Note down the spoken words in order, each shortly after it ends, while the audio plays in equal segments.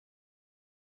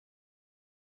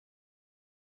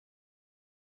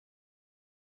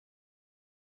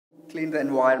clean the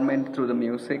environment through the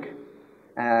music.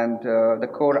 And the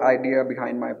core idea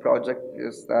behind my project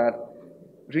is that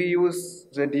reuse,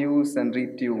 reduce, and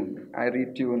retune. I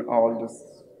retune all these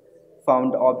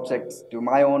found objects to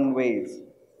my own ways.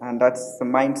 And that's the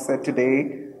mindset today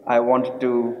I want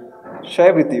to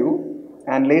share with you.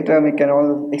 And later we can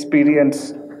all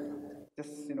experience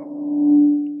just,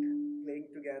 playing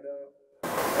together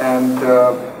and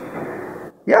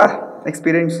yeah,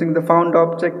 experiencing the found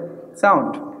object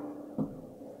sound.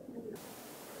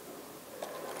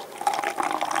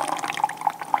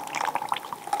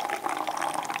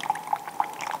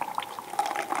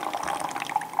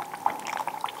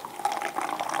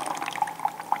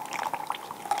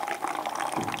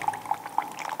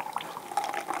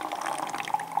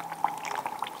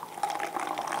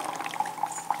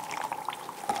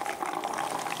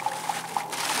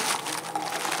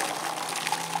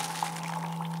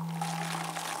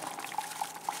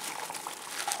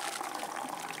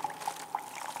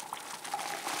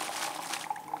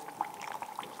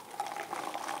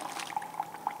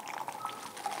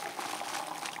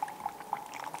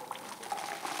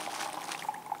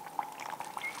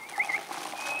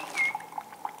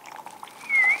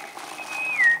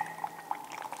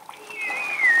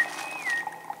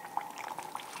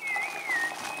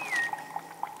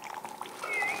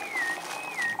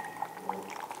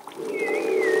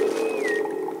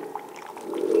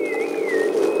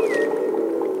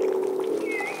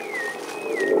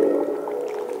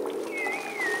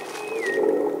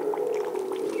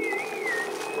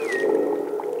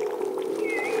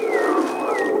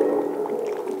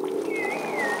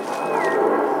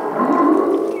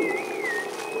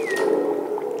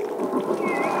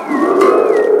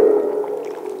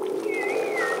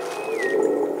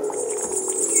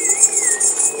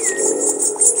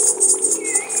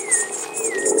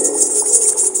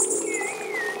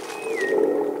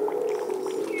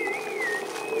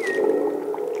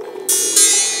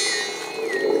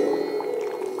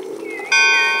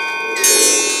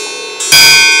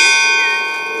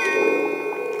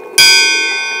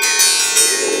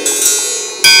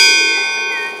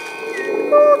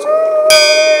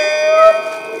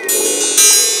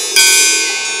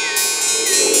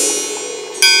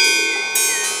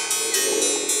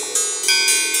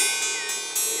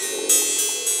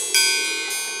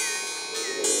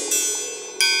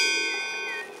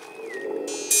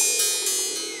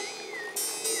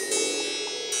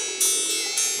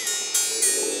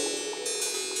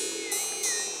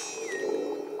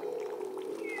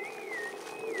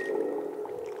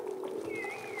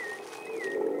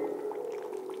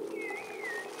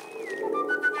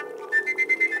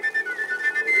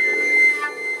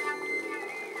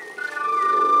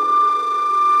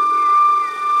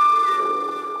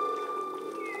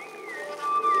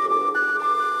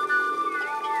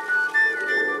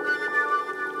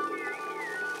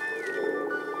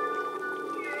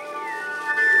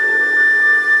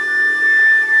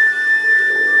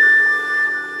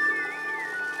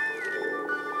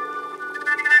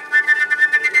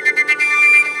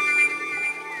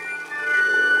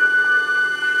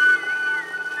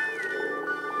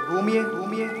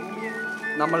 ഭൂമിയെ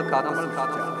നമ്മൾ കാത്തു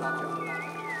സൂക്ഷിച്ചാൽ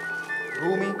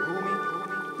ഭൂമി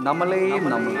നമ്മളെയും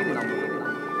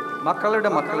മക്കളുടെ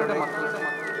മക്കളുടെ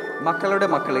മക്കളുടെ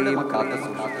മക്കളെയും കാത്തു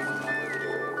സൂക്ഷിക്കും.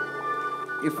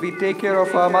 If we take care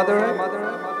of our mother,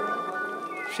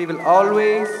 she will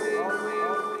always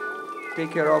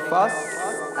take care of us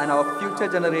and our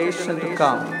future generation to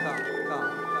come.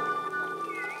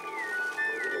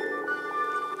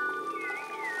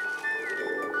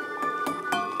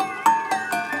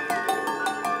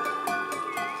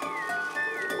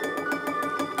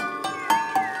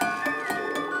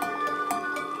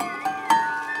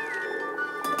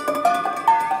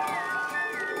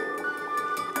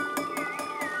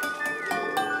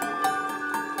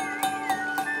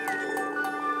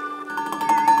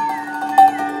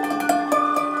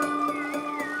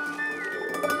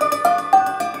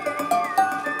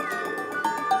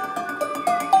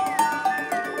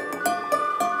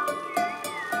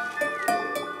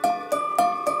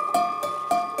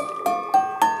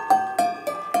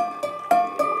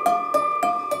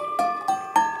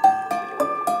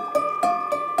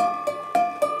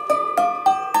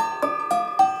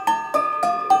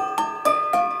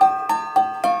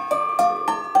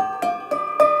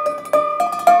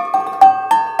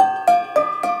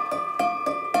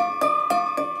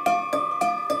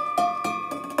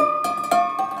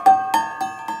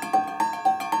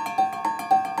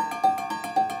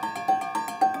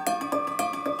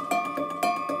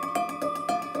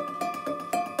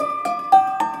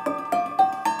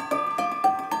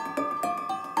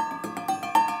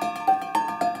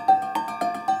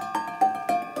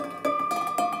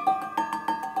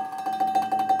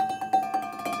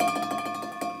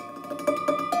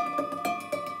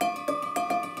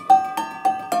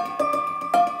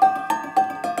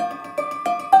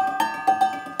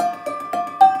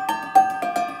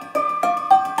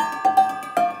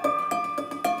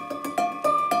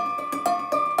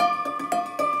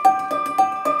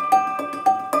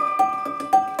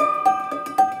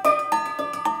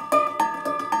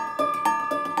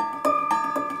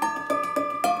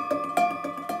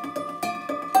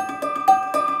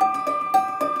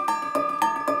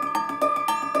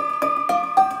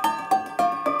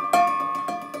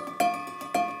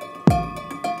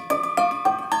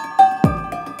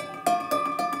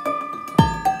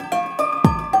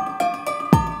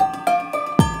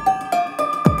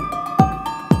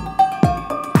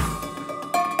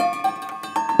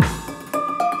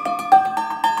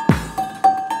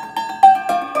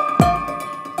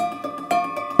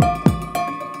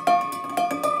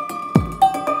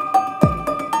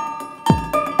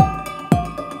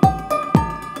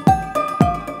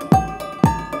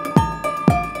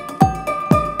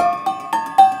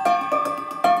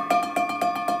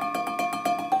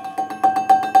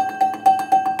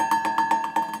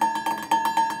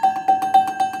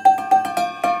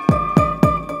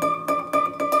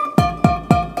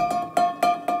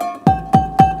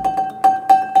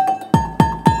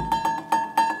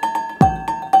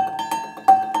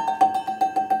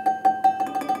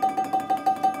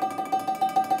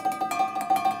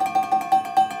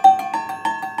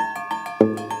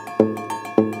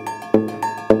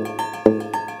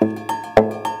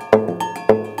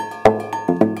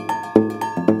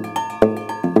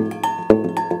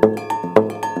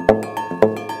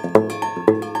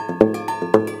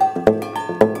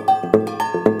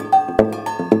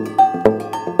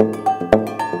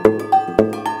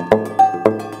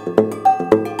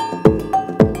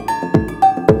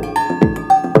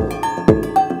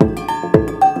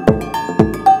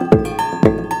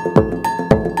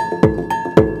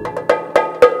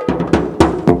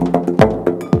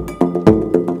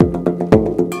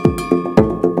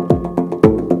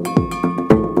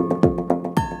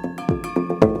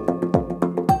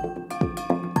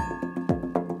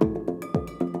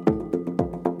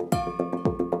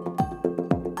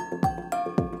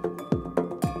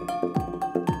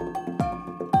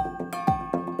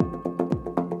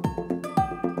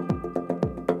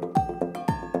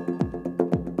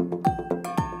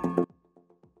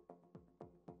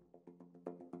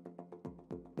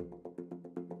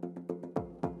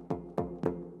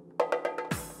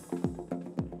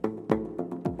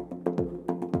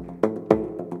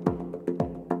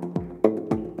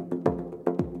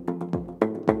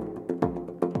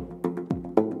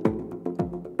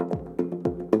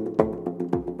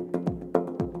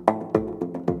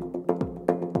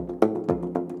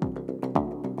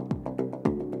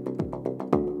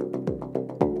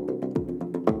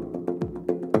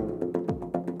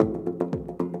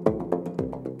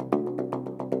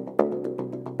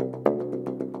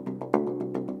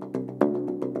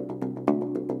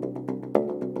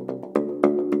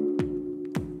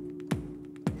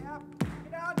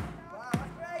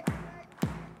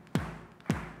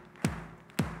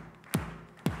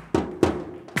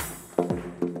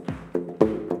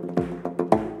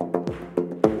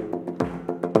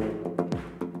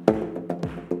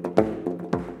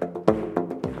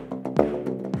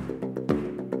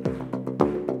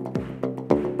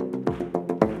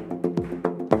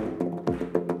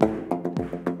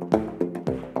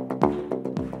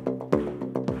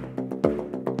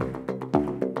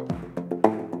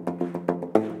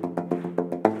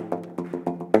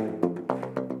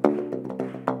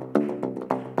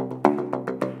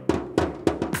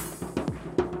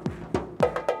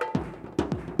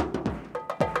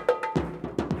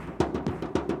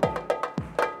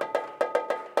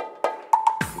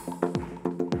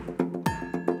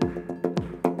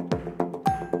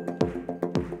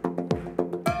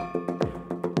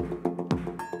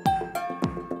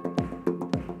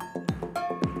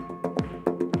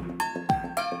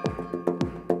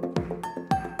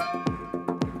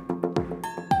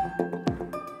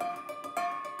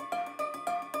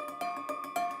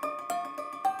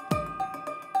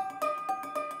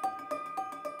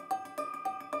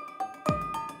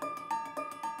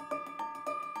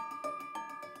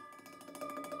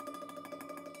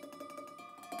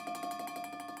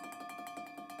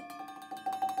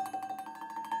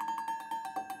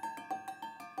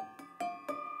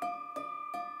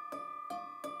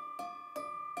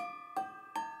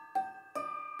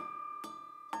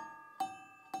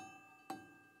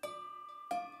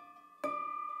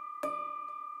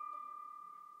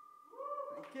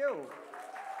 Thank you.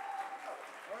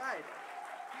 All right.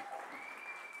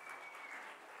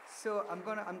 So I'm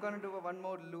gonna do one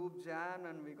more loop jam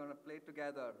and we're gonna play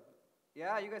together.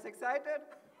 Yeah, you guys excited?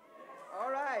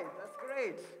 All right, that's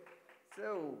great.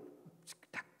 So.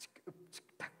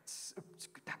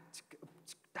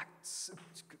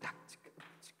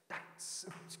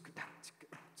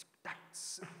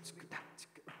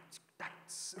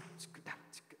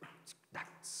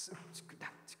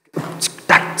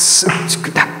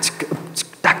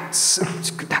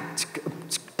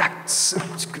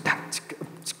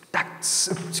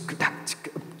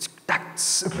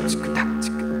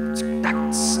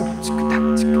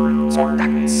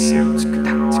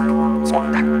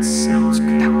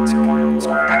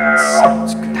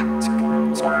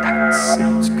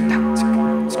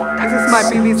 This is my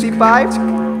PVC pipe.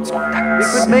 We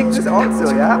could make this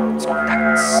also, yeah?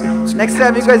 Next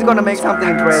time you guys are gonna make something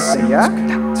interesting, yeah?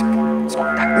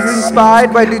 This is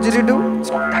inspired by didgeridoo.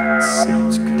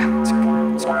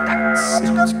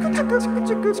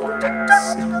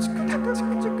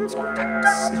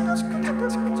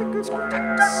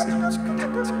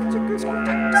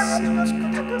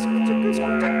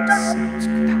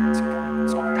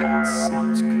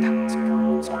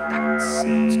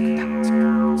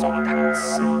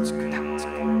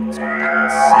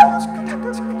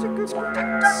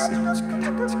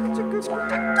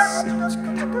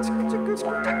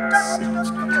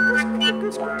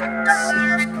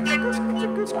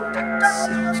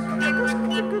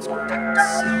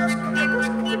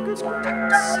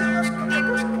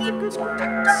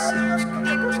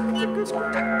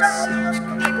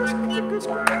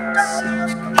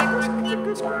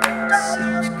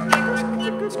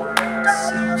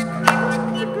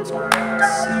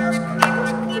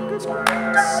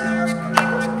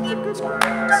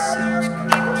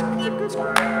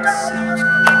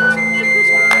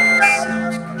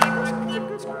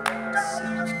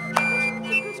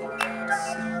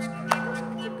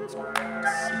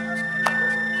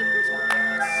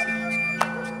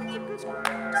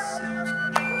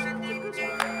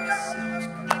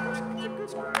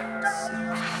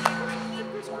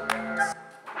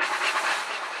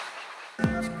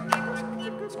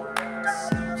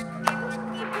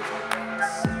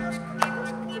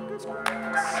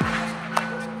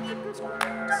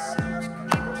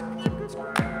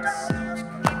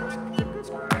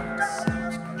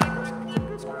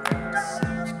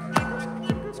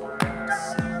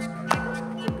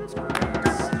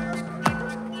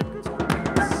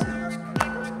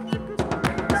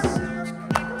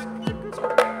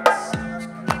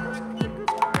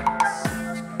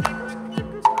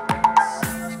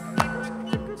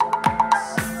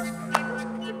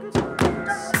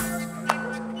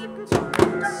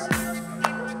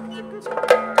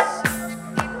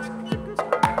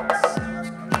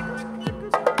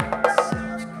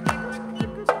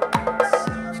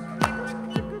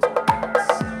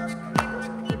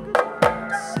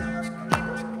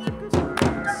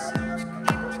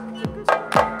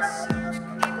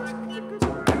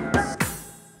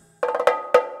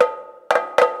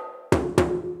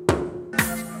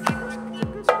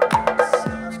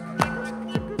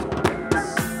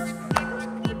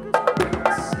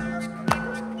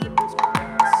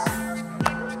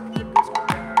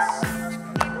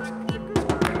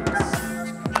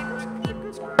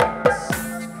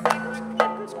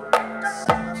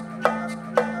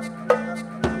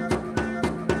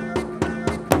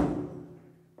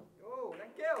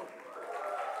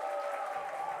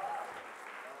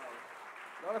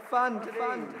 Fun.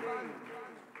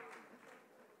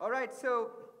 All right,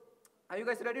 so are you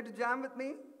guys ready to jam with me?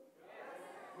 Yes.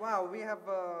 Wow, we have,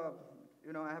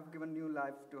 I have given new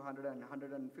life to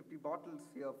 150 bottles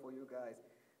here for you guys.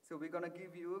 So we're gonna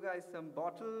give you guys some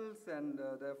bottles and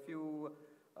there are a few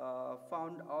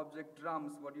found object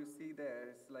drums. What you see there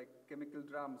is like chemical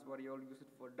drums. What you all use it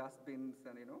for dustbins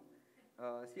and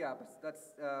so yeah, but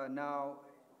that's now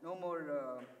no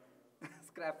more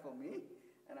scrap for me.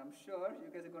 And I'm sure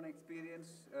you guys are going to experience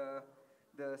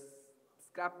the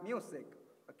scrap music.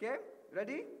 Okay?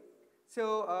 Ready?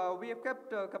 So we have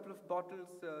kept a couple of bottles,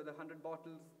 the 100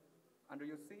 bottles under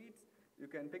your seats. You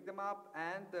can pick them up.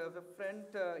 And the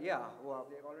front, wow,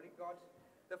 they've already got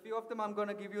the few of them. I'm going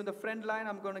to give you the front line.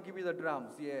 I'm going to give you the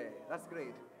drums. Yeah, that's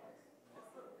great.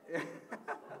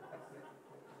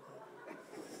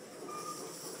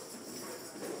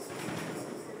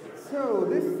 So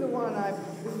this is the one I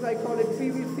call it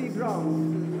PVC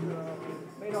drum. This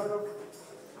is made out of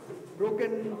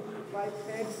broken pipe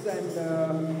heads and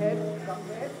drum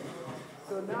heads.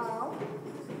 So now,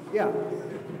 yeah.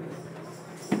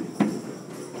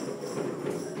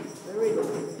 There we go.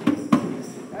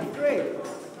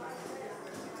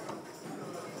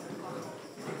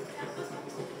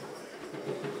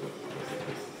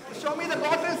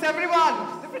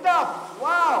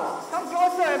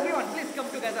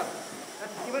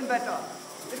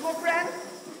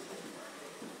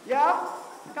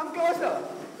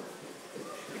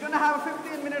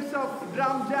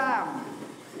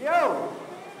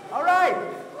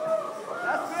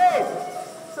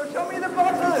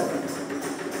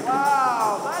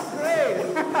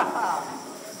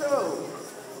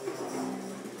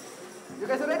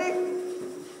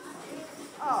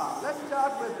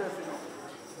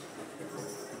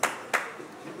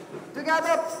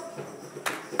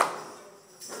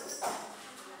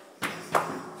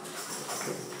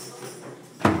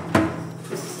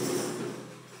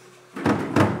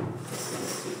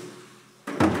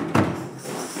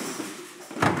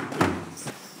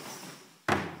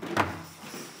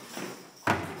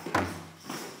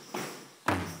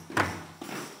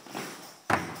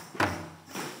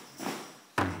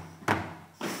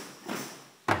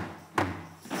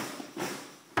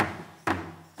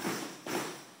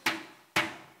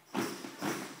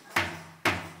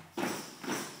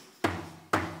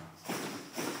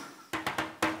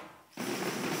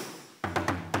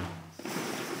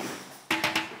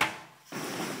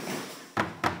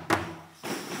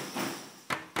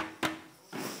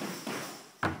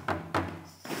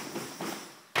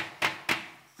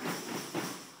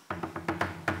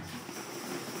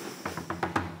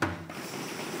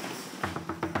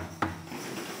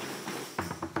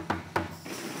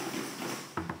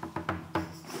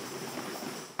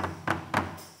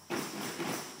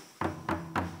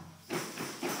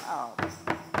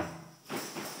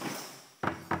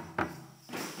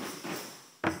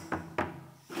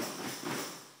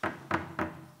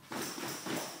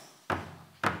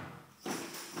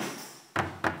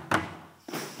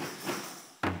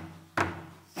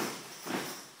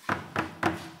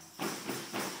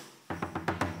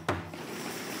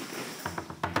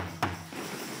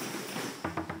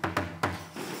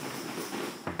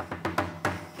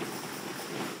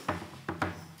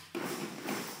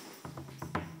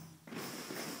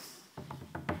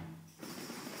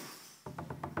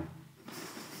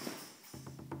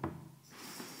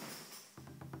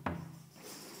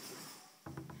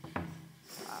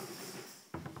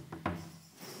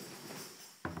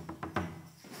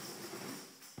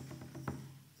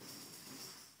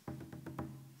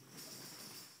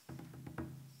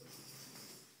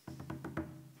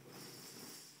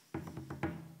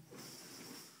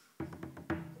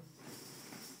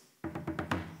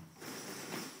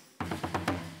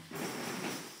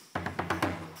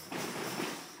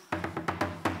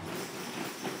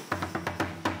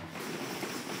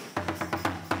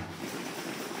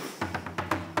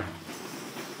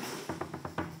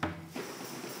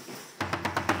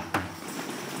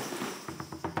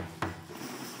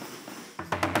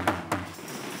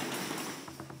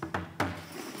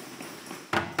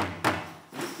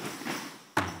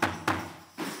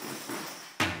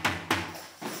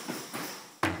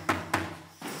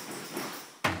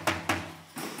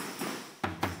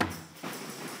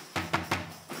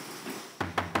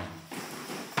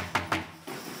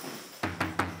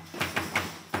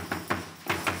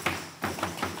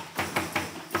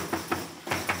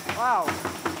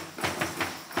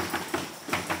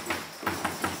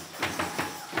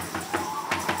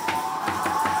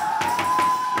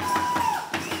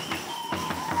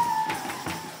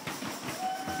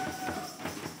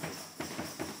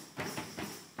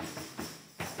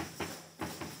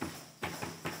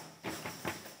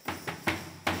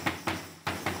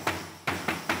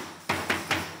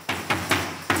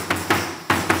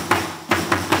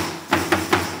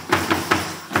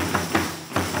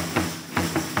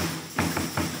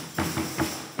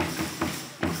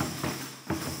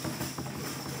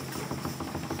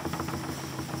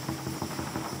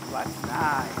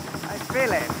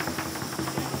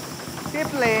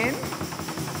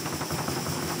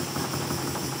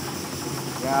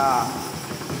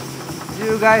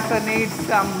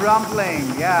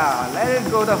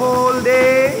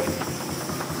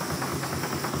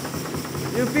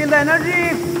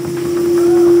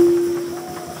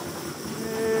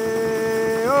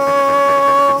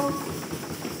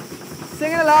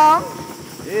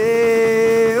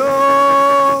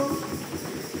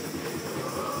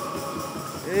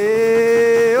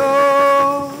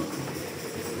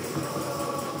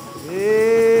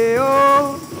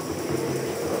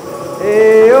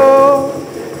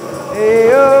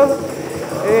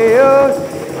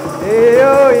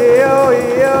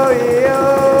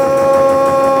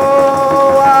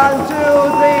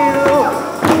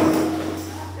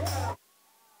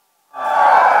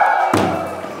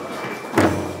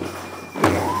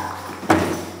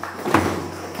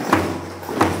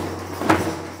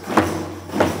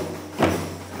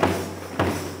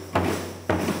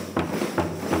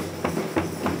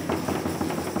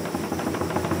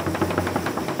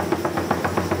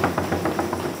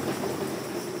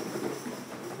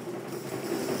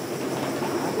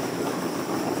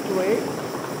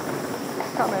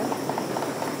 come in.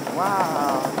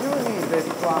 Wow, you need this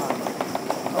one.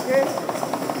 Okay?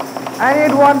 I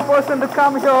need one person to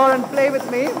come here and play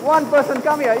with me. One person,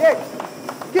 come here. Yes.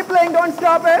 Keep playing, don't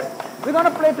stop it. We're going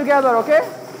to play together, okay?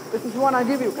 This is one I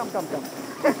give you. Come. There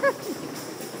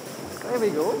we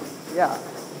go. Yeah.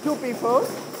 2 people.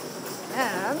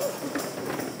 And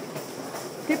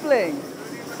keep playing.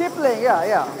 Keep playing,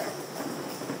 yeah.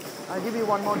 I'll give you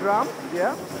one more drum.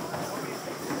 Yeah.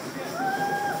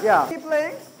 Yeah. Keep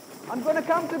playing. I'm going to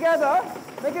come together.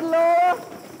 Make it lower.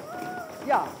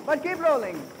 Yeah, but keep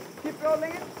rolling. Keep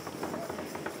rolling it.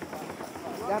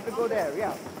 You have to go there,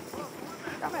 yeah.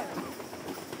 Come in.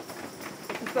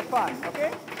 This is the fun,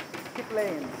 okay? Keep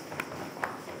playing.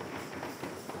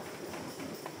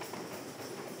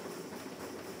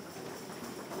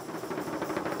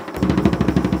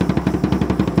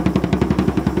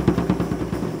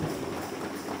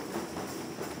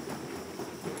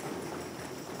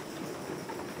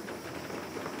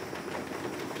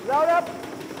 Loud up.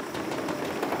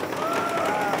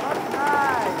 That's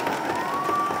nice.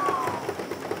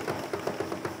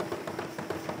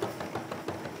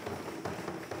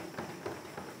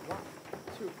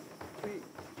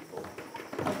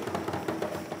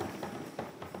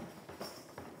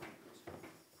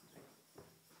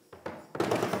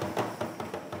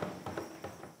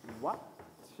 One,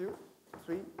 two,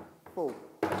 three, four.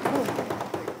 Boom.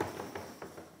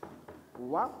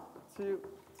 1, 2,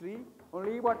 3.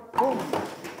 Only one. Boom.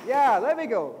 Yeah, there we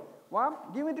go. 1.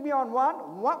 Give it to me on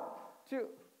 1. 1, 2,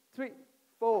 3,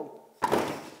 4.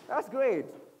 That's great.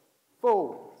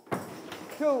 4.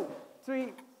 2,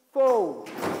 3, 4.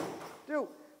 2,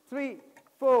 3,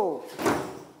 4.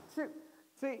 2,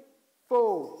 3,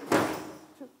 4.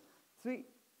 2, 3,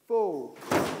 4.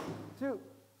 2,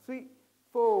 3,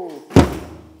 4.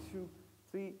 2,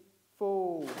 3,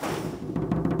 4.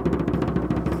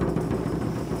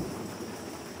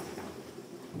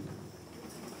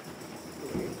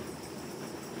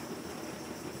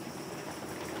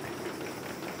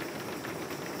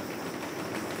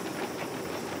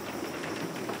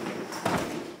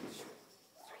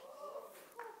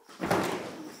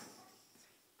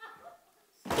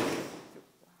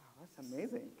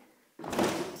 Amazing.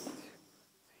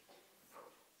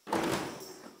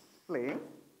 Playing.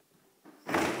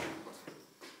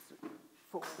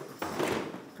 4,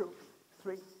 2,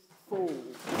 3, 4.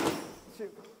 2,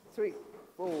 3,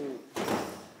 4. 2,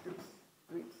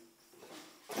 3.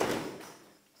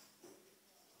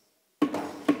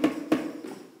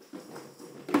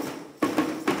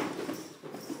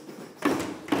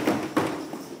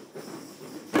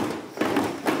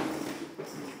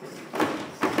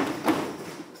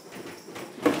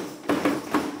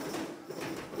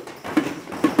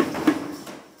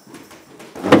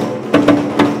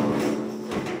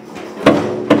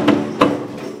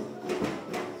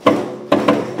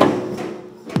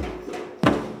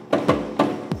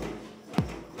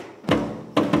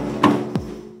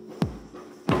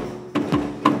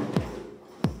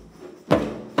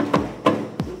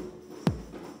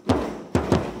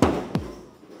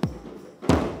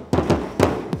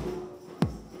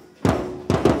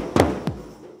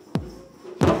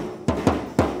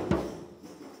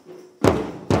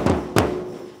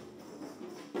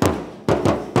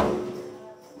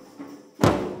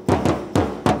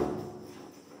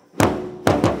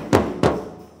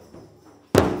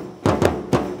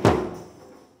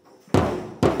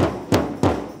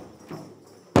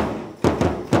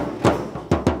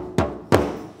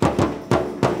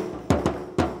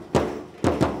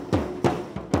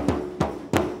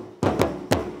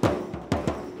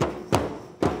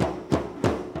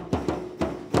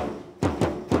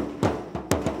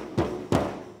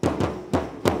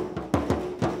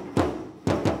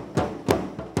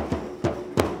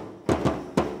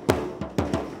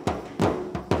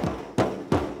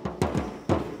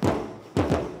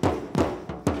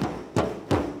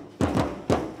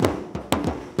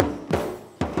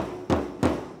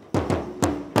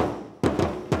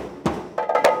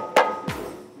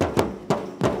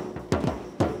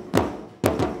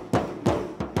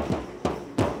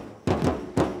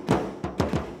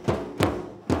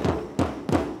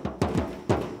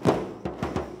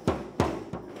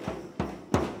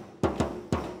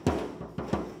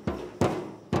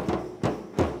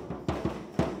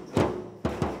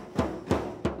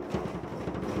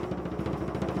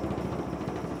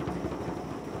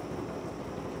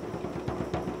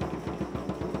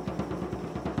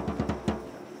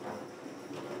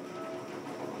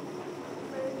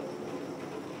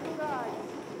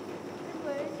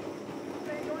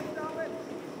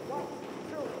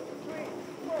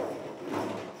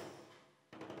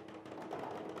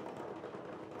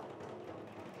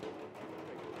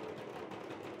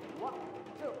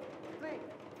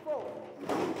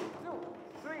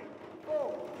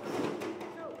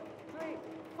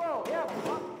 4. Yeah,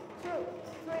 1, 2,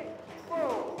 3, 4.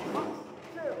 1,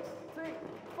 2, 3,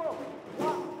 4.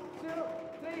 1, 2,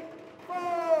 3,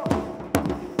 4.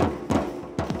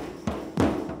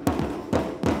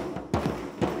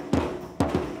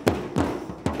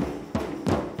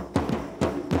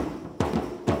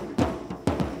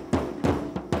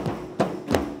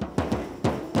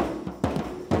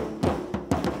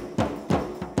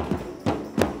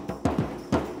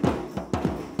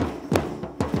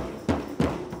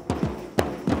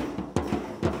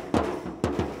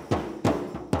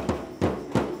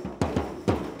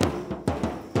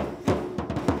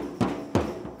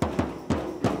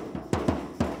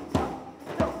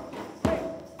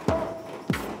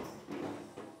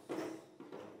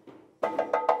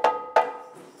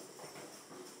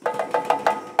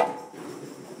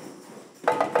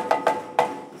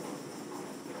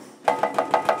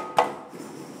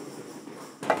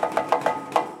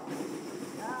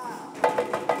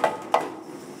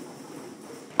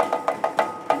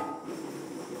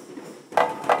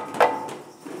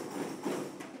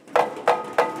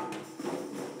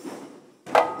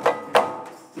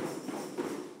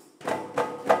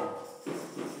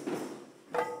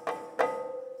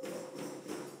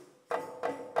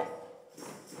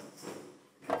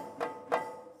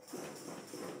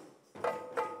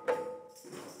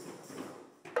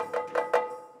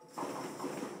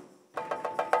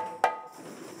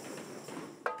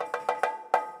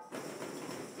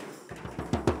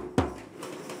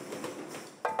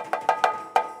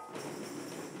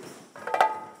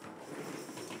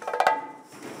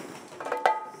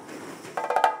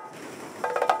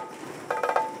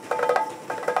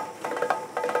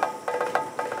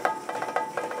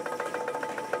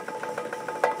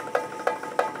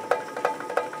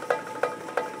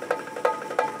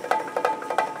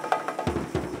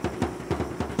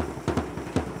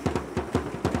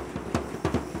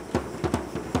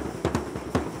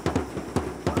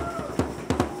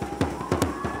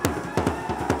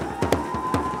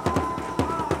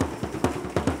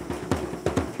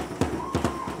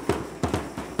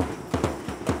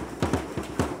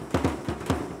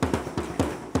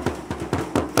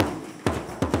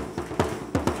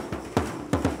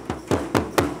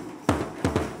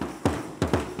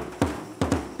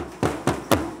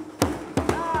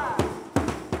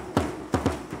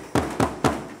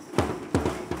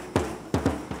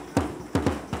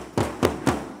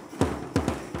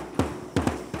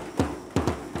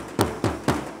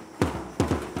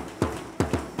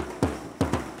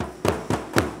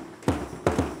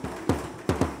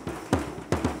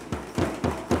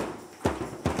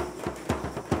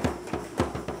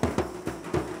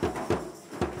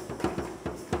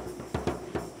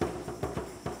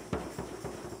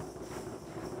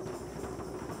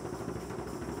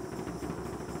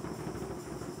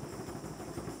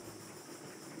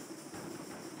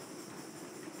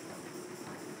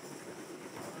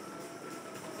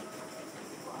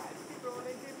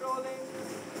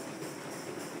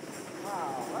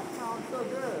 Wow, that sounds so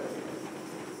good.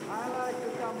 I like to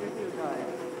come with you guys.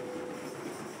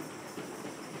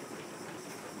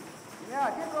 Yeah,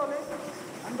 keep rolling.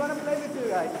 I'm gonna play with you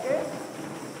guys, okay?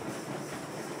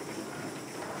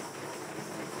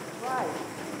 Right.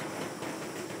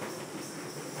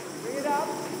 Bring it up.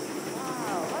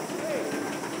 Wow, that's great.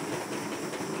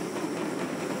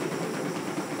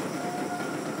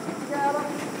 Together.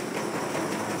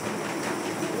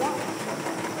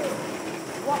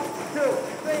 One, two,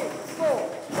 three, four.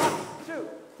 1, 2,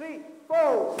 3,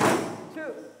 4.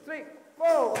 2, 3,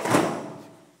 4.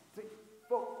 3,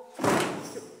 4.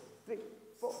 2, 3,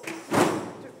 4. 2,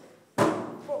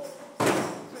 4.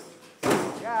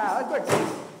 Yeah, that's good.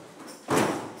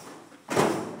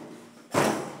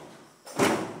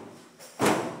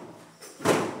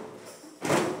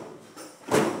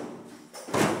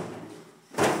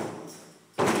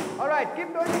 All right, keep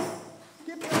doing it.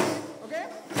 Keep doing it, okay?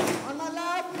 On my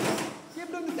left, keep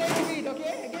doing the same beat,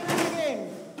 okay? Again and again.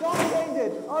 Don't change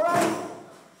it, all right?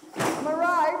 On my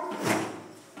right,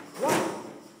 1,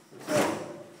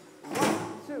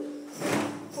 2,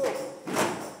 4.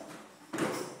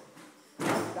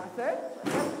 That's it.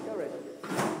 Correct.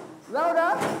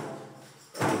 Louder.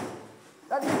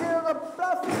 Let's feel the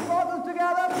plastic bottle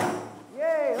together.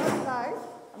 Yay, that's nice.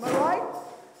 Am I right?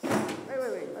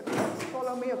 Wait. Let's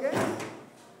follow me, okay?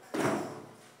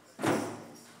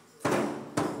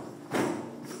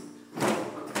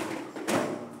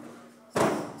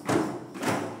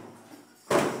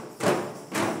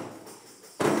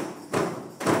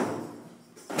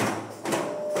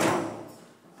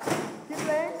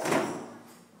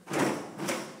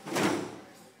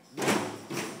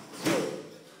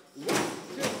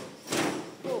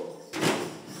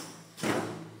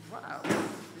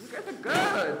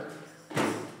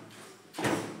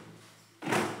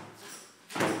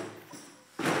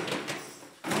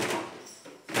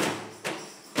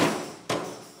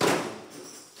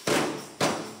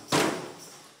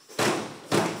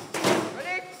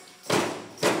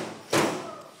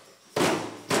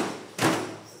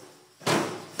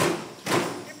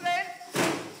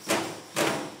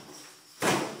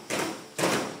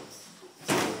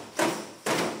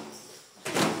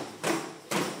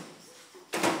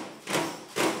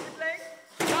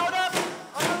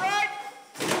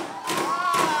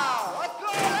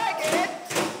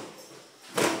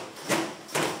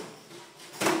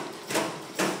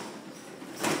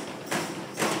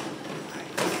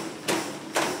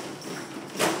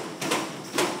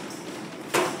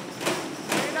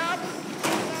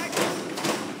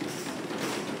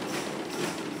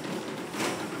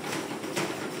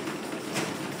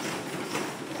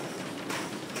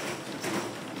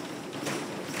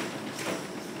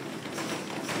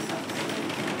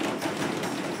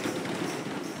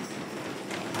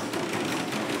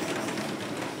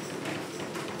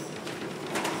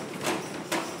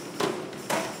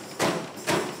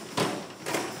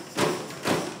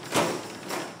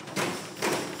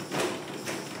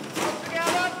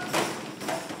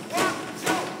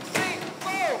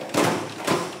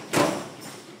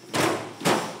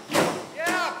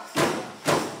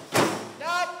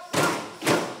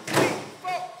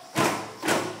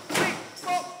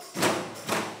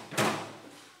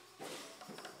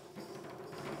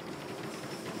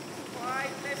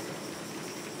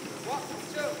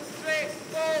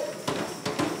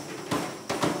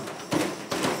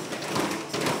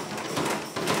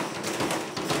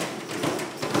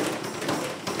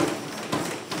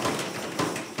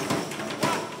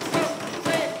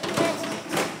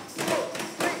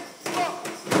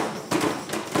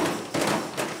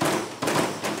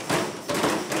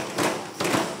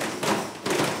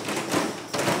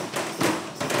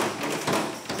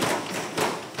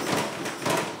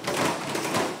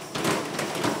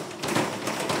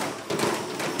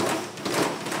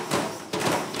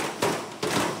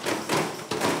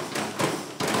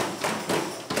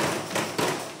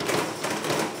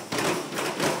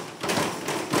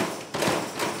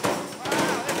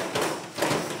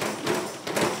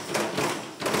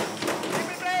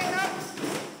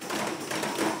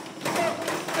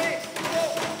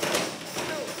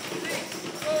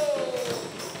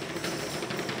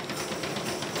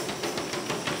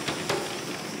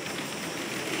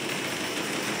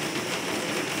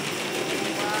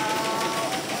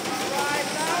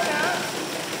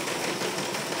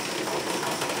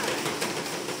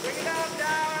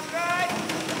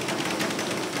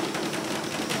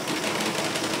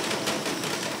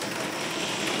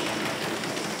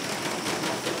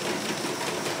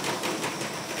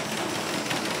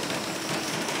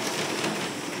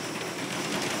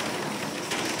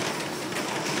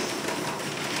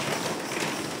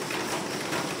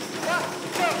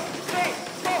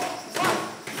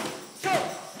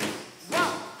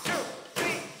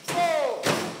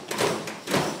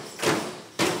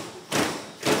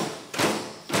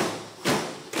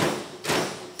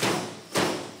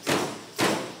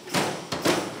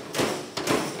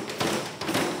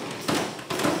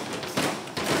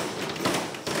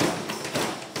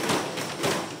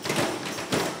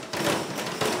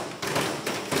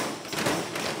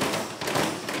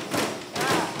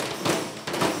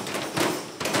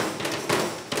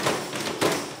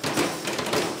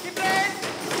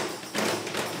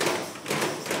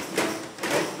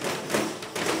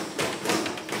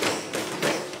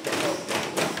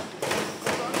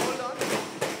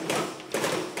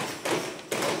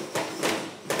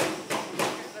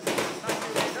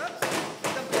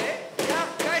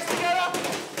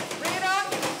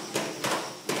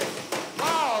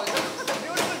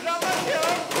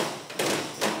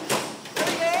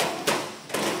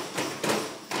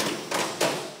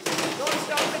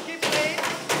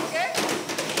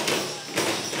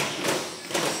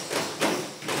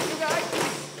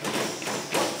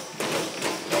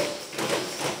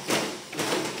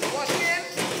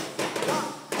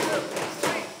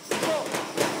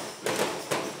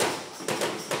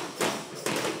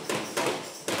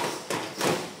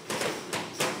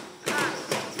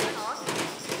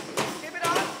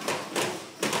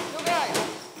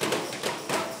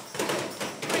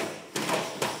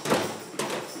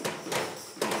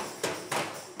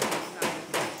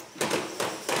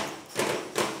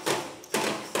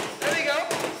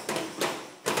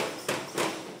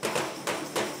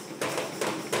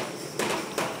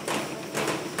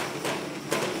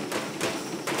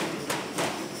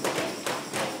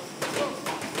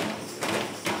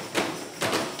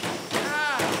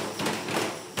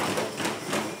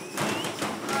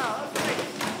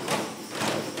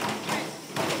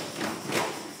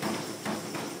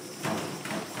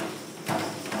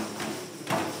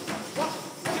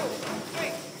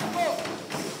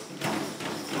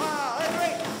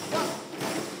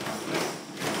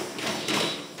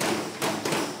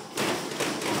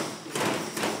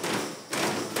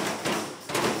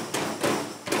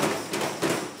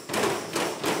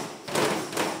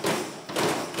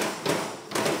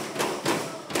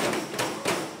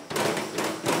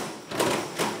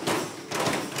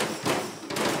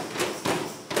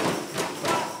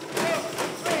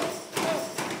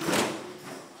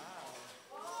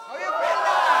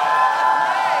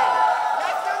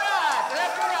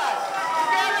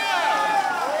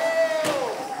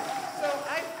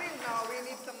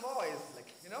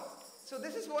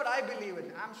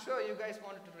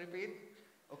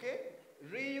 Okay?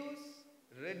 Reuse,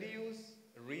 reduce,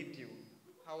 retune.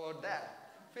 How about that?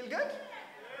 Feel good?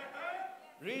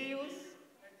 Reuse.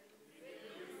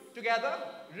 Together.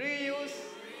 Reuse,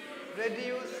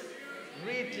 reduce,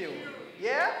 retune.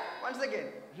 Yeah? Once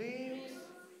again. Reuse,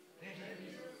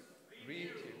 reduce,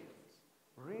 retune.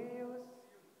 Reuse,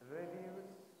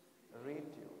 reduce,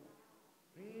 retune.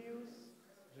 Reuse,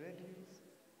 reduce,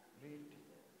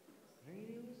 retune.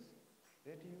 Reuse,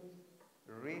 reduce,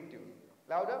 retune.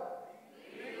 Louder.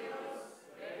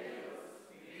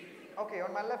 Okay,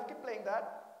 on my left, keep playing that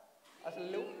as a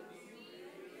loop.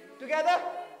 Together.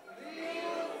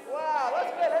 Wow,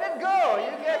 that's good. Let it go.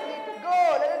 You guys need to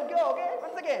go. Let it go. Okay,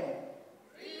 once again.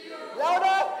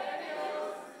 Louder.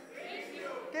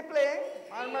 Keep playing.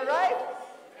 On my right.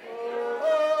 Oh,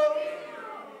 oh,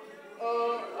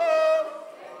 oh, oh,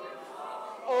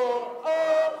 oh,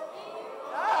 oh.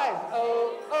 Nice. Oh,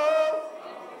 oh,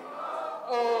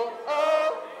 oh, oh,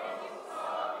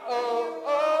 oh,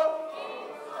 oh.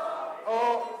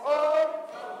 Oh, oh.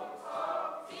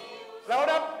 Loud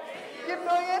up. Keep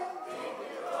doing it.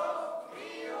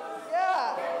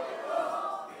 Yeah.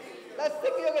 Let's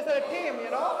sing you guys as a team,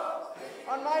 you know.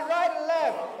 On my right and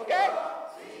left. Okay?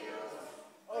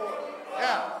 Oh,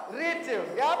 yeah. Read you.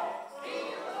 Yep.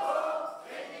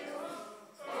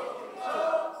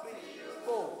 1, 2, 3,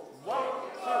 4. 1,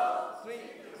 2, 3,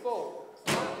 4.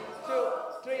 1, 2,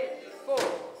 3, 4.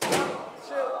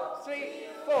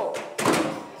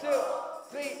 2,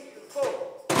 3, 4.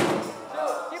 2.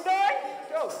 Keep going.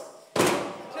 Go.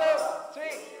 2, 3,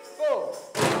 4.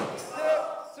 2,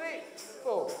 3,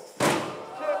 4.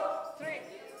 2, 3,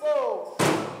 4.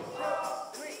 2,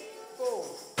 3, 4.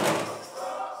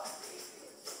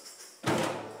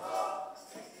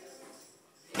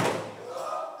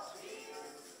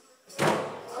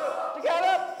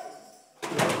 Together.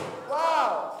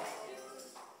 Wow.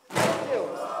 Thank you.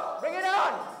 Bring it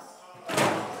on. 2,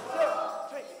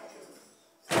 3.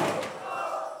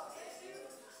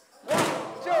 1,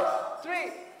 2,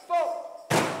 3, 4.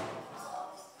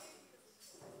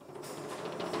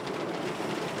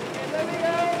 And there we go.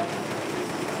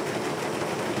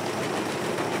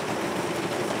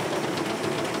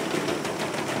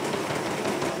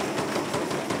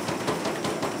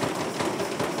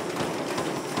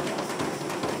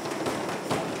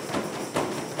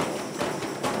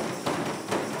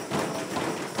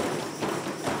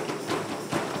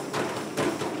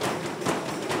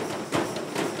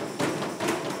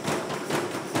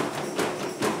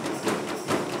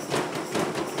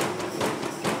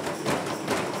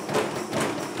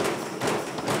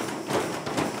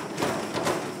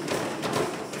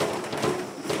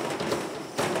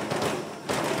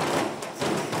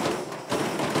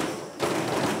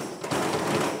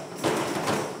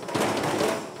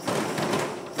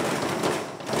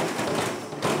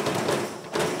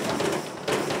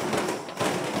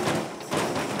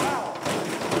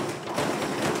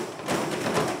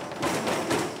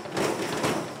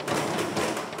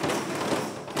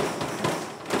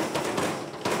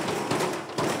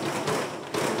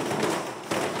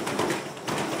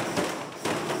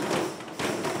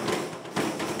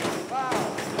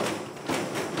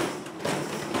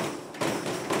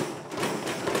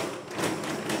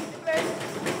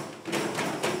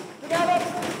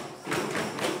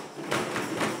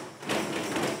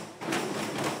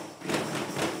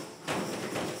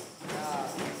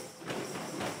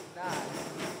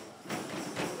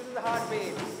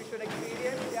 Heartbeat. We should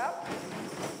experience, yeah?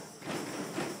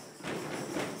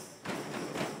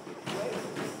 Great.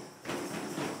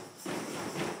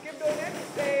 Keep doing it,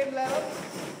 same level.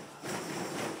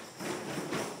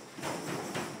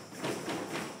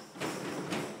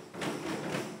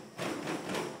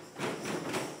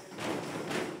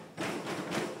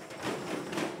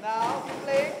 Now, keep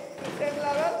playing, same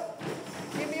level.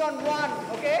 Give me on 1,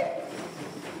 okay?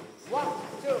 1,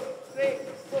 2, 3,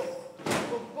 4.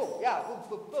 Boom, boom, yeah, boom,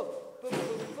 boom, boom, boom,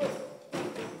 boom, boom.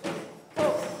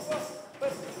 Boom, boom,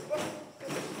 boom, boom.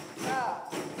 Yeah.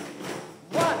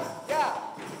 1, yeah.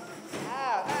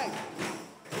 Ah, nice.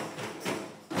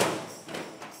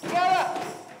 Together.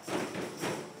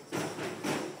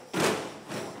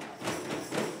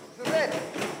 This is it.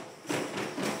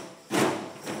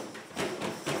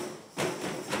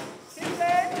 Keep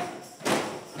playing.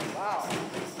 Wow.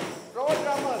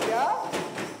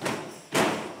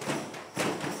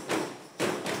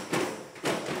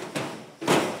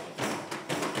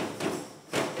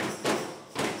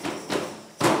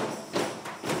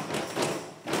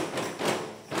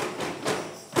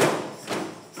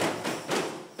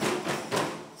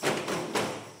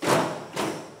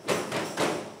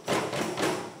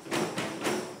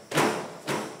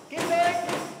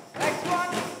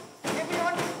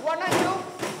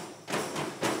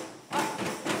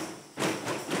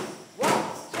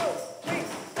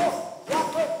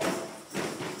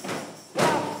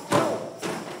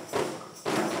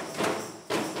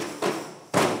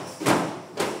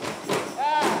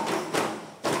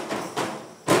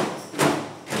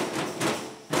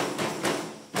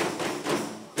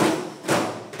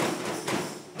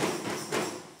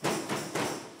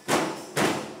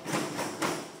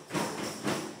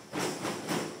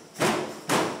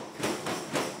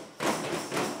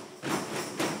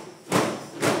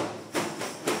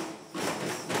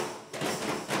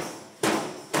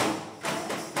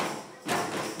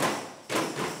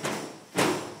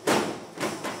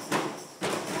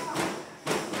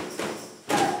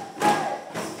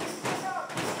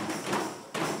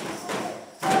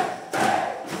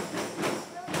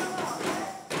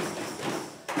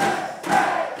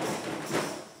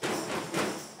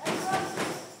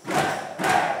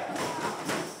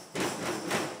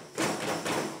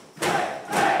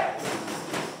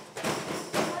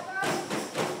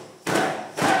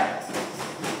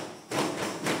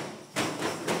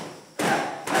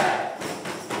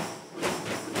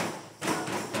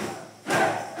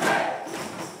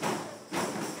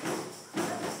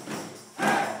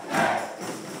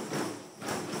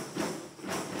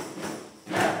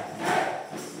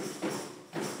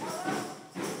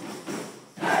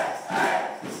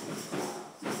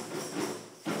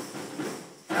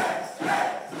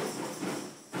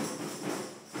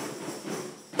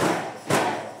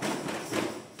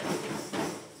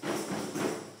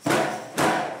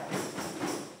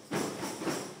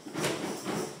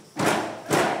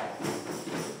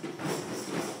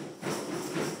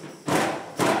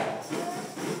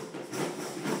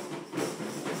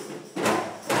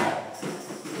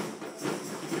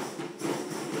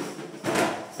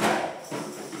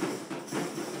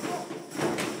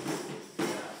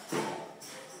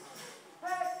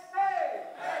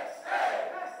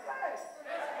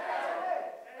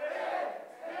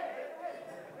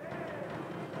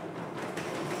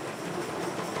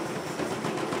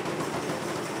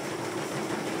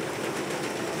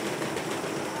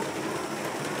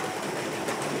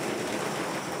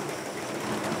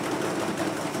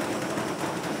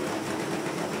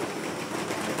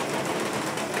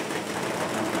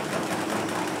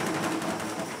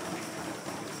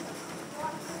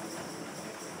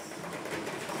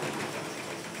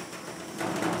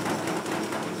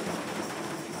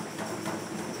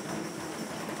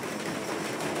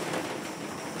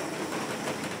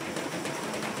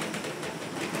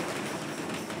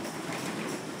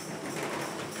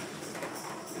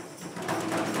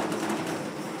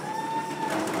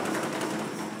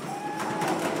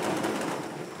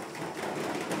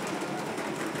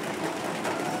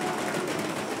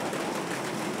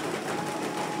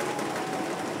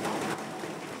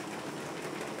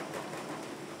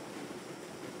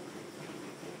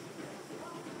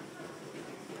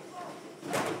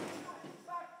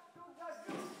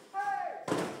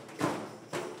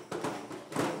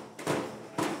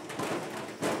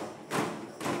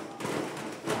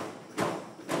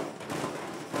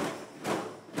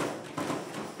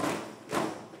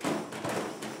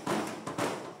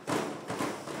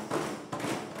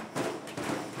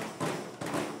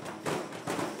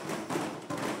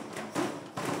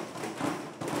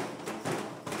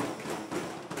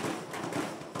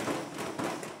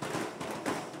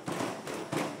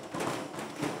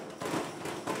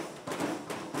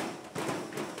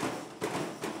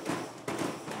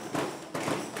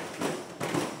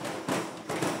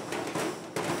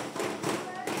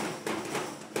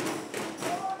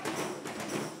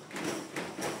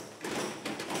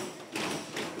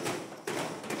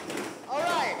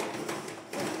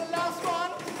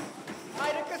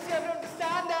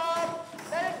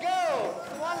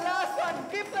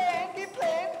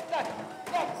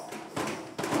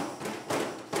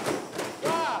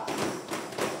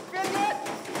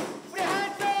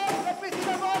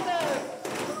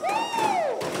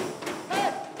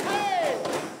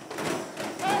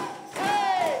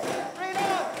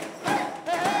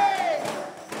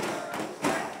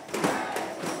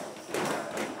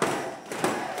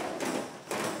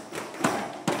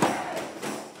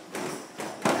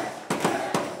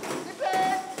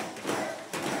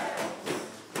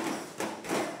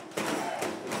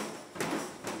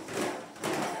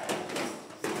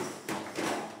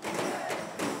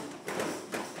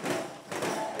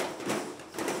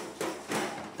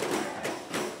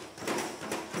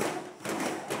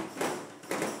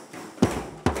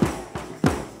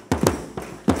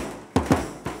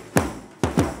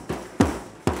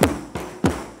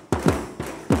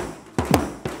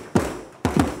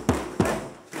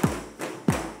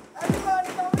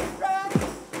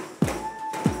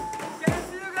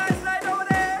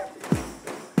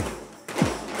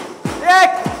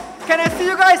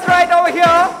 guys right over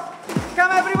here.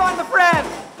 Come everyone, the friends.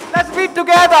 Let's beat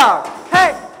together.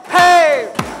 Hey,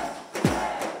 hey.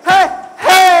 Hey,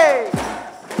 hey.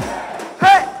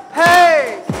 Hey,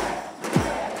 hey.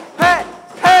 Hey,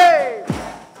 hey.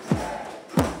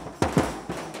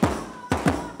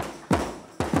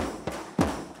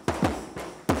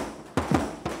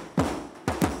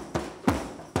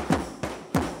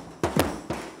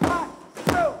 One,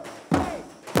 two, three,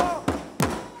 four.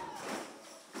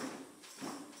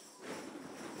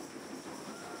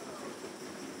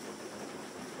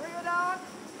 Bring it down.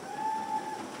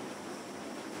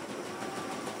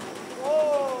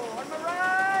 Oh, on my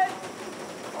right.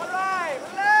 All right,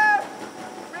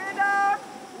 left. Bring it down.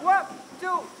 1,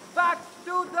 2, back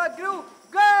to the groove.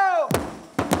 Go.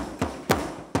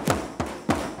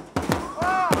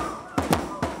 Oh.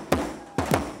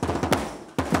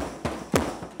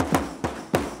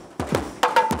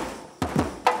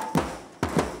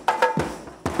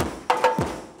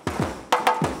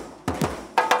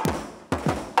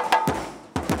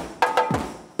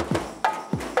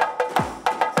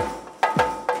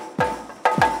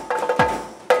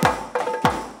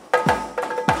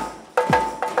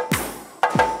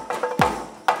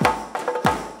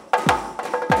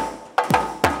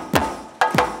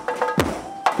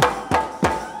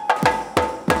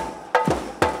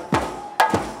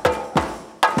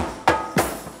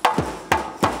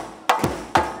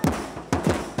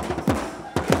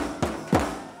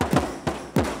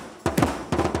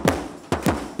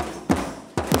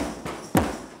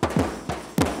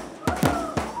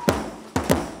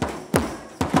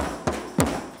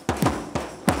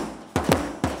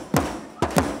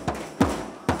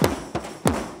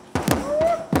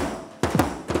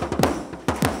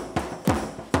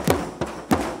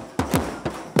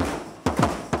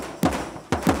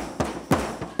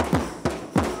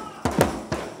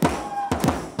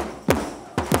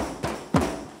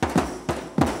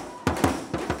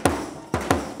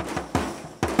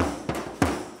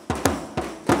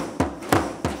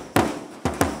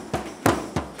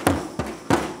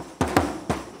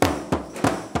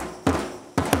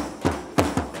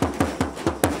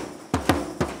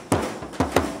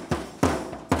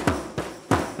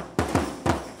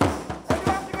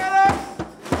 Everyone together.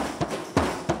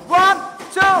 1,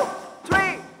 2,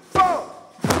 3, 4.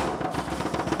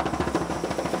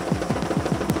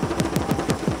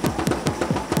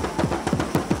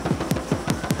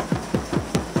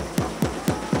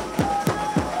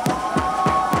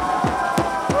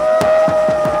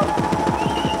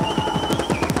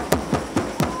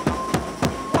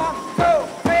 One, two,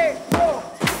 three, four.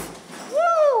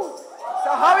 Woo! So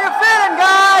how you feeling,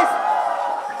 guys?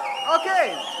 Okay.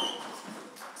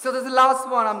 So this is the last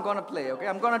one I'm gonna play, okay?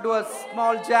 I'm gonna do a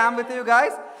small jam with you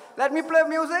guys. Let me play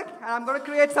music and I'm gonna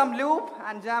create some loop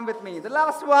and jam with me. The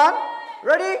last one.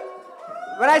 Ready?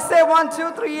 When I say 1,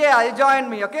 2, 3, yeah, you join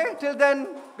me, okay? Till then,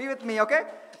 be with me, okay?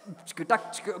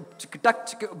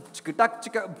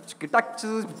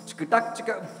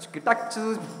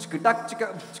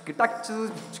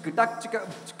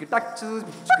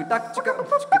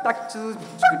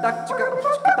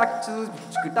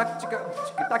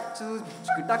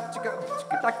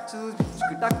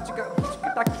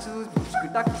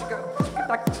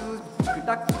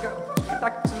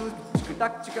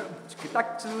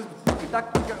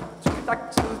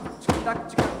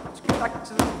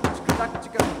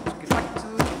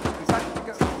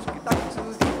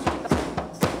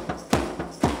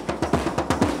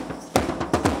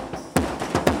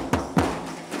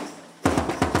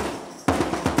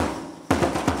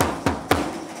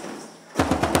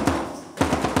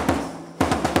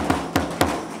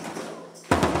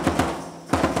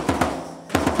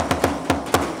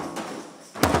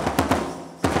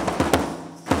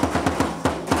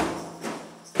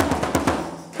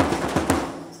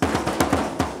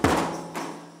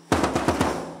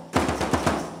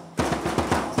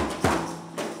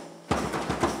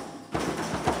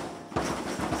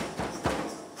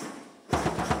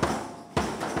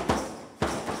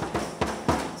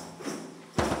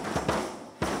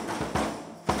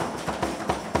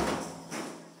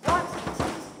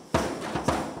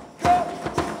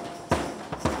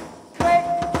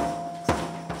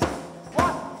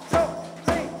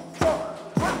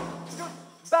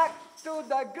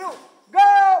 the group. Go!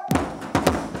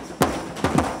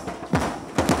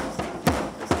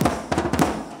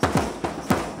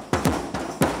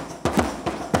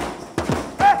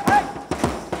 Hey, hey!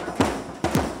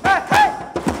 Hey, hey!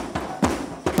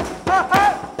 Hey, hey!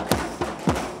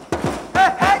 Hey,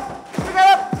 hey! Pick it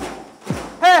up!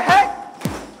 Hey, hey!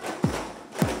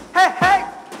 Hey, hey!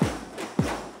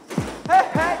 Hey,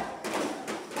 hey!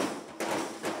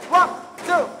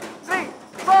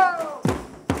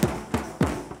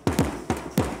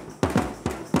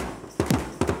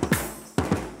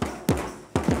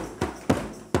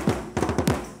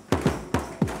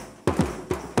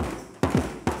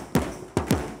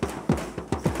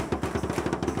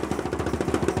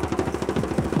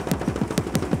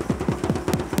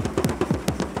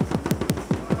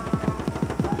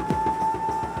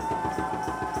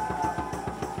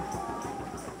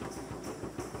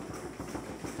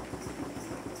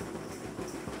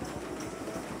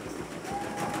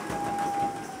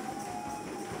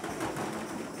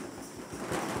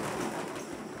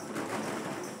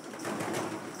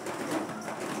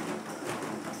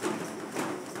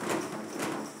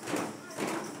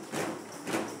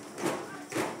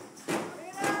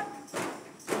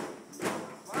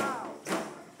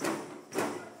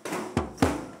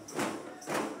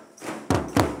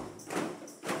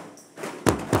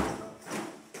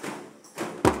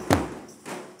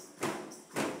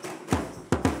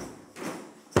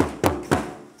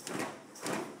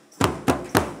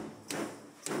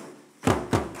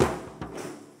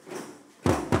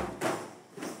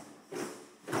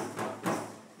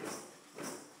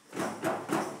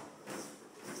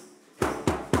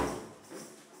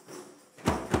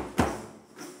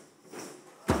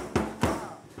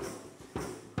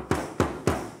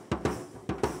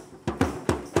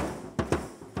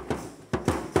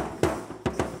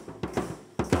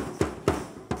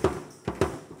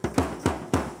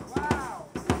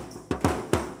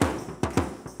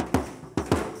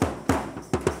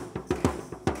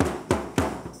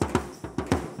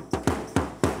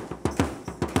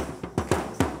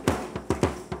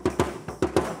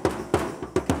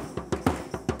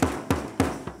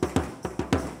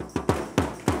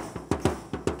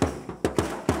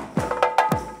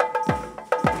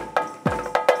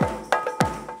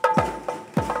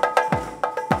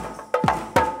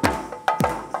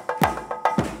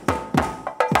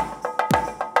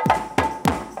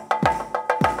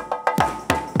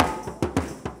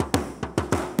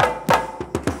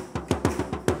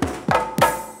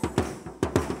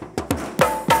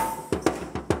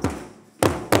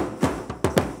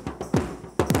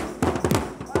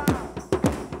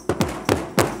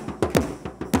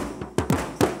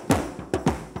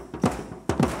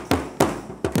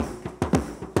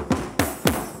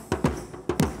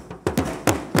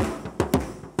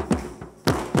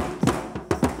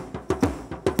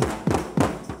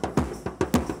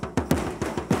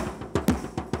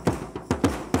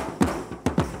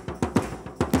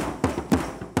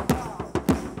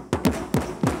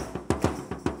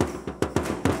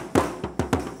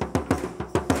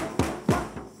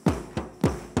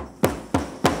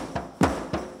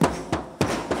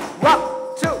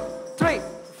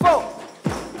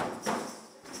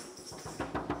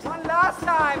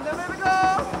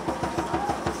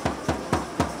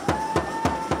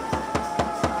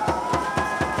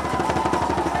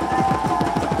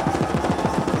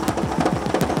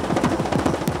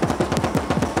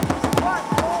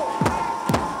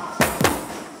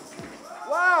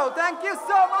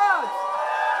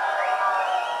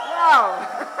 Wow!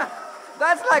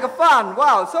 That's like a fun.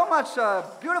 Wow, so much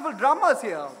beautiful drummers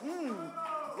here.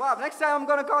 Wow, next time I'm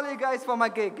gonna call you guys for my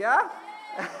gig, yeah?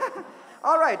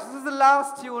 All right, this is the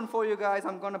last tune for you guys.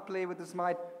 I'm gonna play with this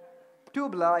my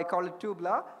tubla. I call it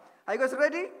tubla. Are you guys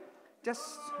ready?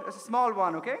 Just a small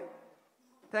one, okay?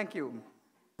 Thank you.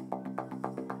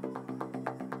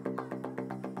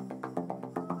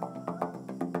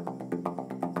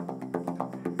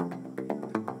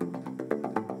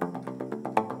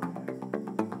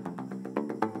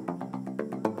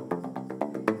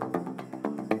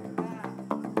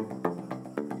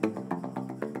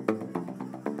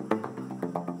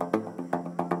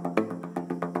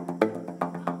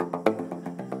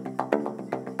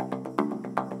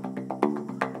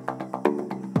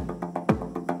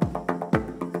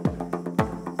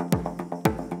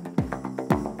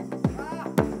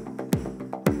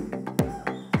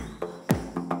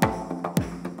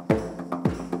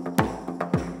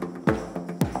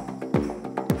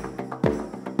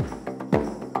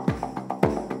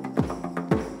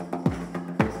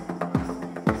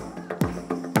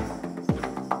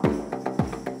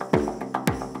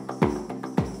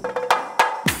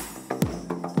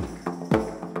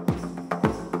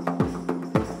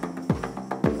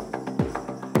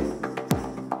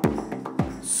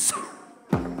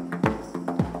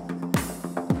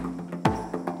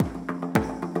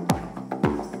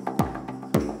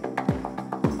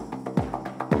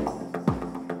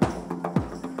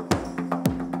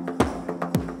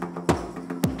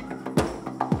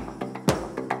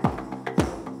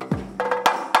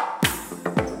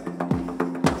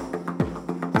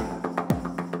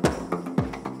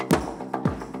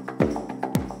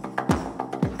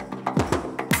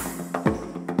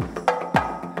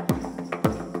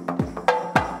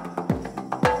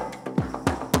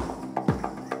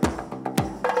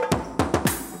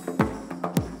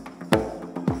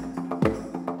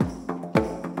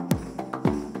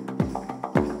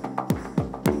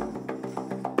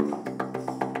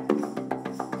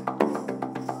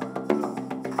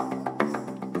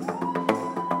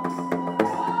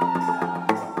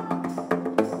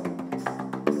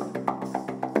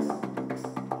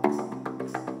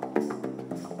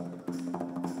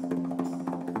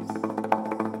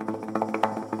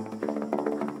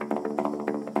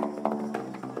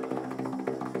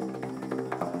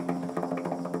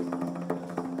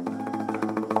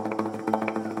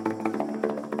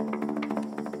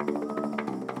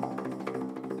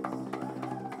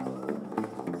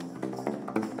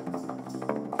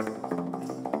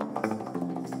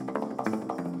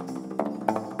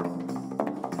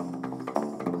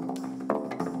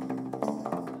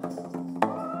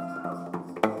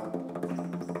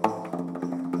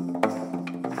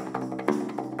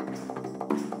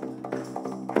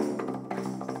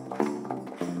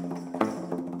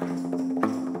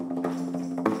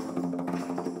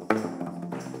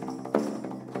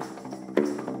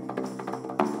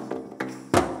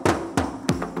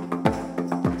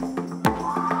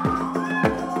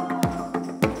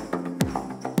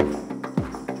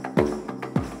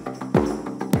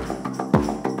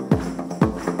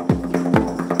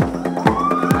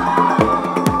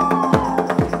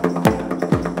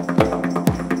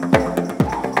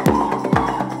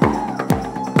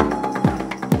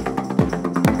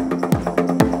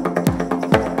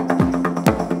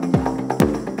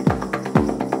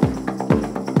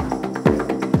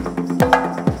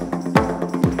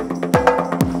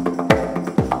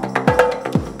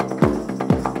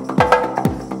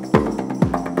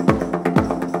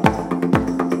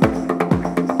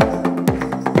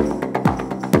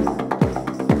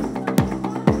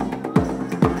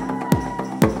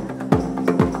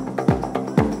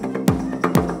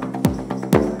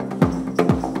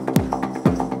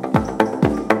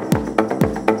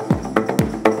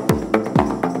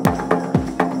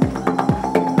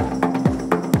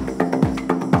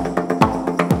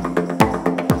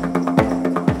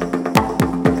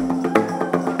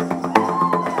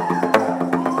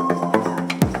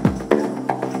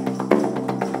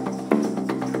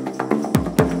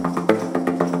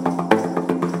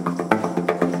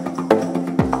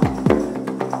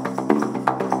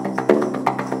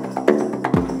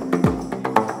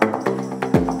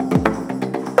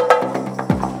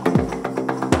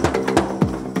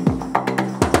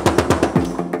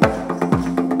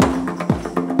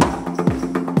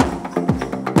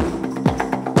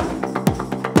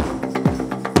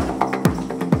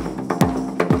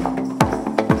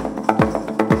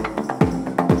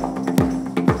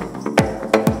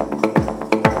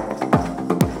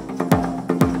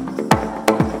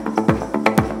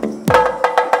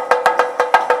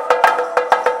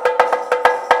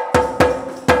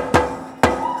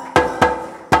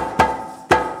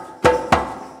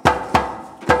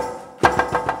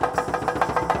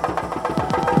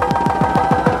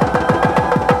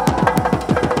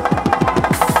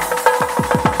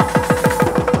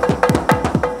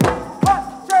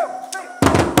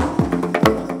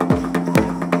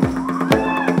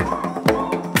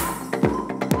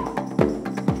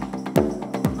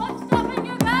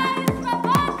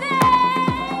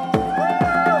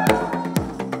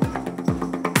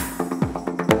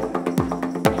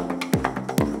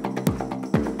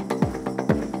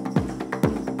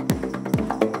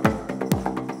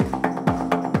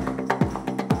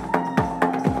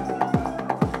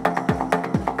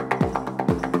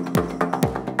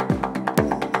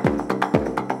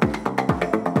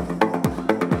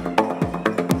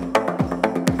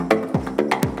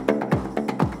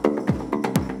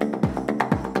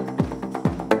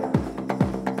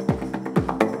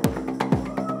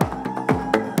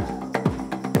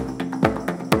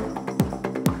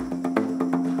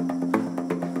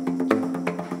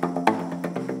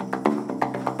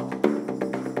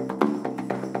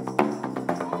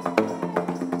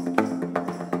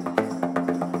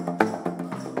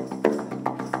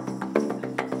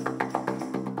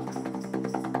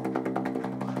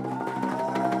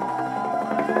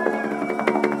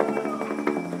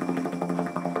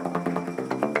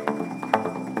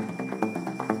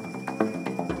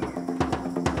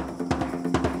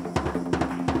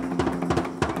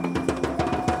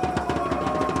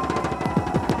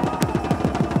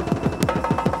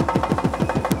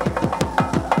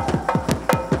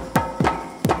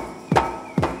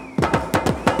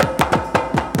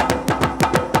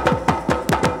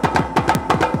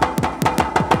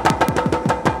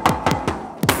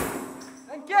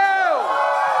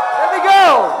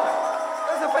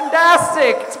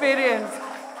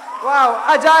 Wow,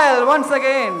 agile once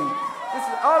again. This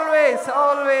is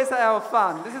always I have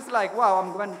fun. This is like, wow,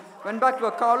 I'm went back to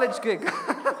a college gig.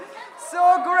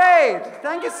 So great.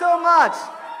 Thank you so much.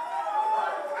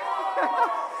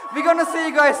 We're going to see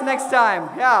you guys next time.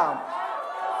 Yeah.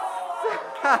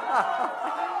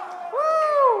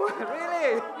 Woo,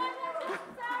 really?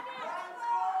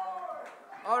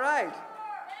 All right.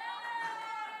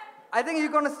 I think you're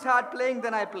going to start playing,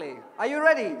 then I play. Are you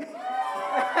ready?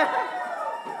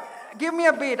 Give me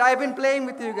a beat. I've been playing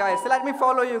with you guys. So let me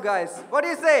follow you guys. What do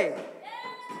you say?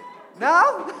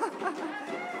 Now?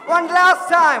 One last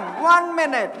time. 1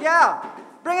 minute. Yeah.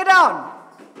 Bring it down.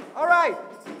 All right.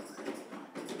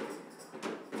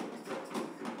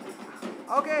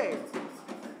 Okay.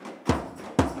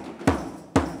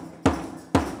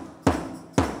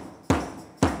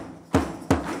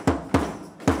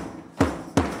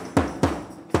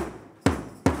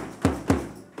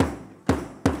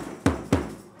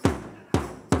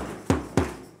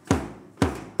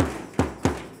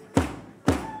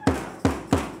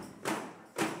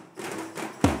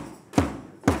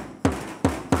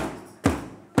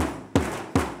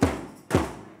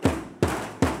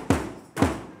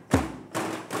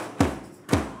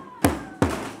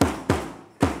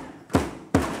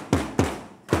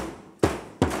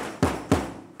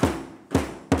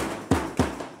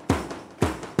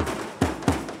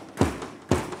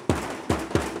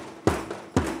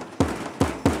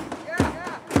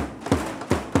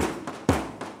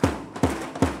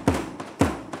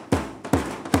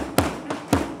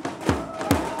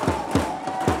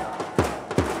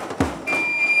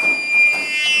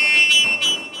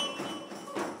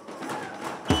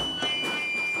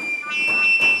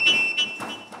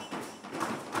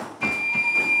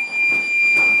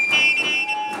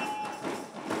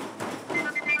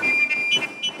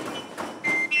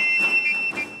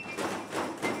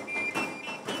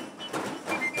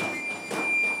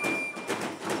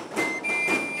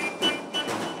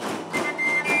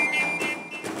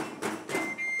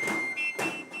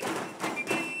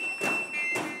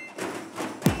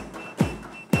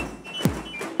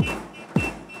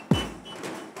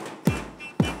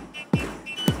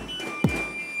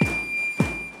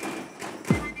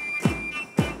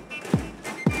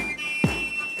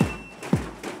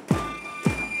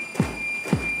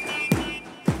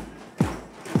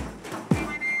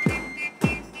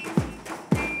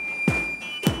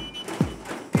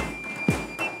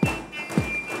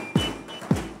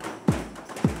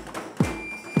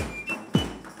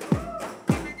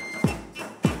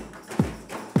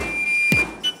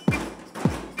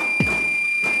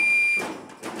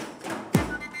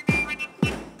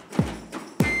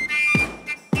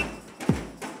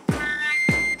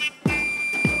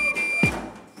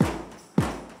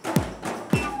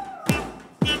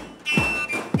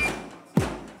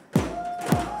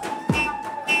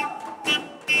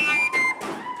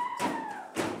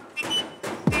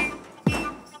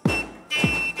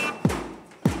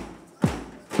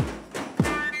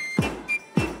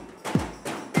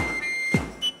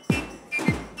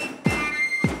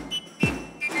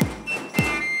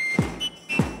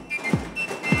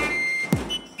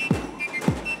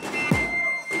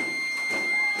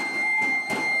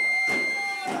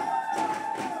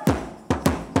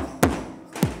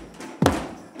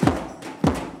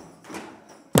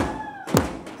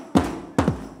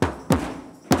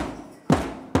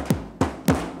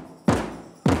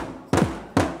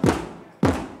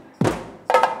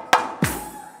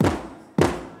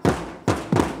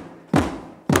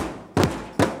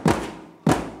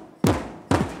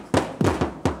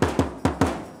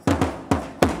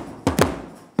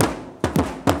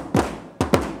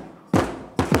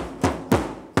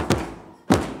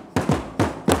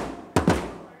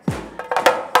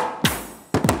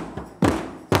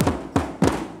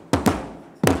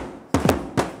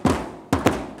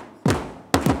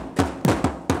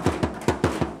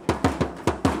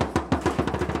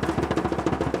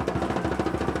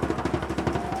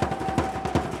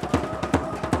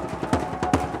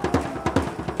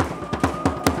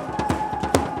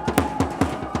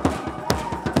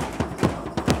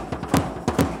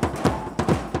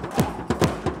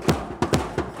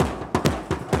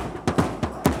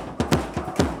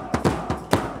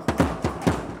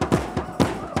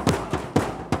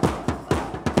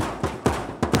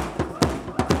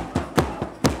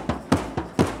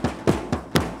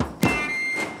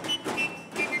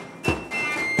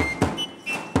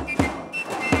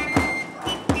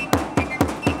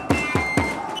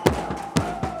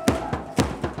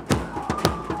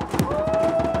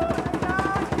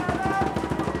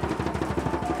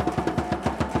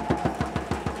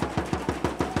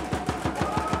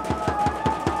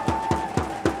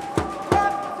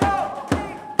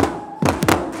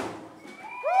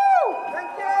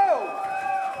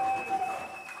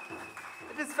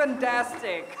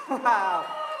 Fantastic. Wow.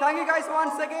 Thank you guys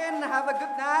once again. Have a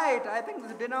good night. I think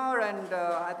it's dinner and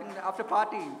I think after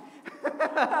party.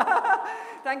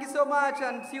 Thank you so much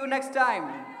and see you next time.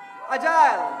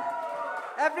 Agile.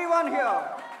 Everyone here.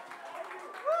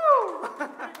 Woo.